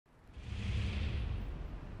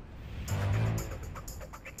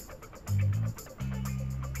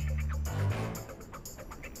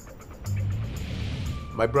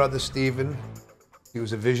My brother Stephen, he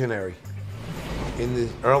was a visionary. In the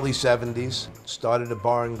early 70s, started a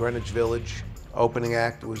bar in Greenwich Village. Opening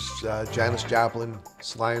act was Janis Joplin,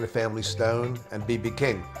 Sly and the Family Stone, and B.B.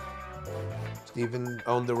 King. Stephen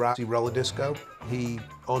owned the Roxy Roller Disco. He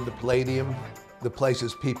owned the Palladium, the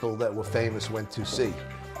places people that were famous went to see.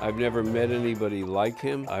 I've never met anybody like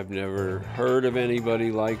him. I've never heard of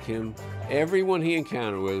anybody like him. Everyone he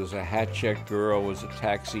encountered, whether it was a hat-checked girl, was a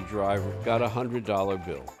taxi driver, got a $100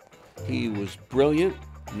 bill. He was brilliant,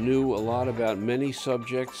 knew a lot about many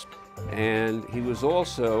subjects, and he was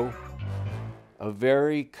also a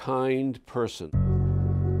very kind person.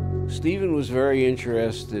 Stephen was very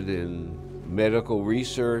interested in medical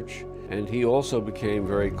research, and he also became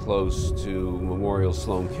very close to Memorial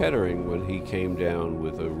Sloan Kettering when he came down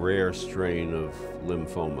with a rare strain of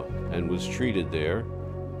lymphoma and was treated there.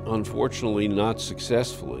 Unfortunately, not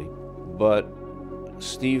successfully, but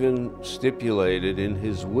Stephen stipulated in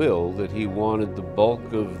his will that he wanted the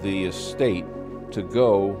bulk of the estate to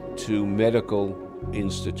go to medical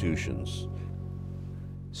institutions.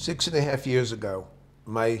 6.5 years ago,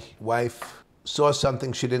 my wife saw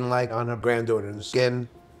something she didn't like on her granddaughter's skin.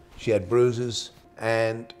 She had bruises,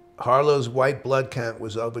 and Harlow's white blood count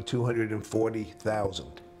was over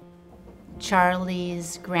 240,000.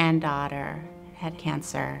 Charlie's granddaughter had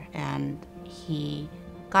cancer, and he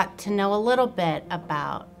got to know a little bit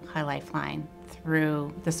about Lifeline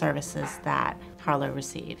through the services that Harlow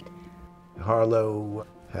received. Harlow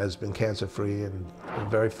has been cancer-free, and I'm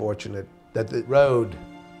very fortunate that the road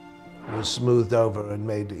was smoothed over and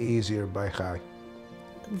made easier by Chai.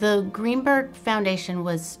 The Greenberg Foundation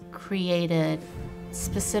was created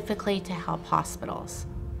specifically to help hospitals.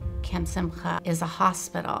 Camp Simcha is a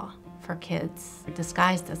hospital for kids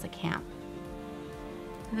disguised as a camp.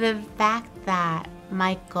 The fact that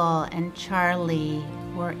Michael and Charlie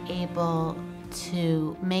were able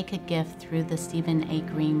to make a gift through the Stephen A.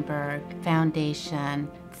 Greenberg Foundation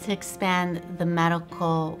to expand the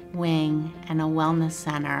medical wing and a wellness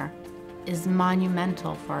center is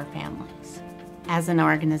monumental for our families. As an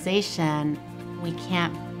organization, we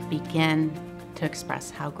can't begin to express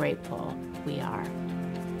how grateful we are.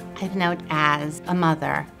 I've known as a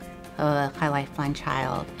mother of a High Lifeline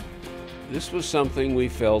child. This was something we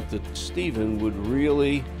felt that Stephen would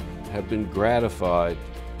really have been gratified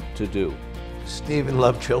to do. Stephen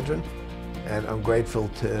loved children, and I'm grateful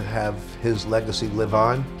to have his legacy live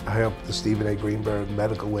on. I hope the Stephen A. Greenberg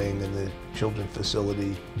Medical Wing and the Children's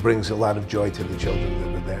Facility brings a lot of joy to the children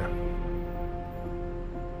that are there.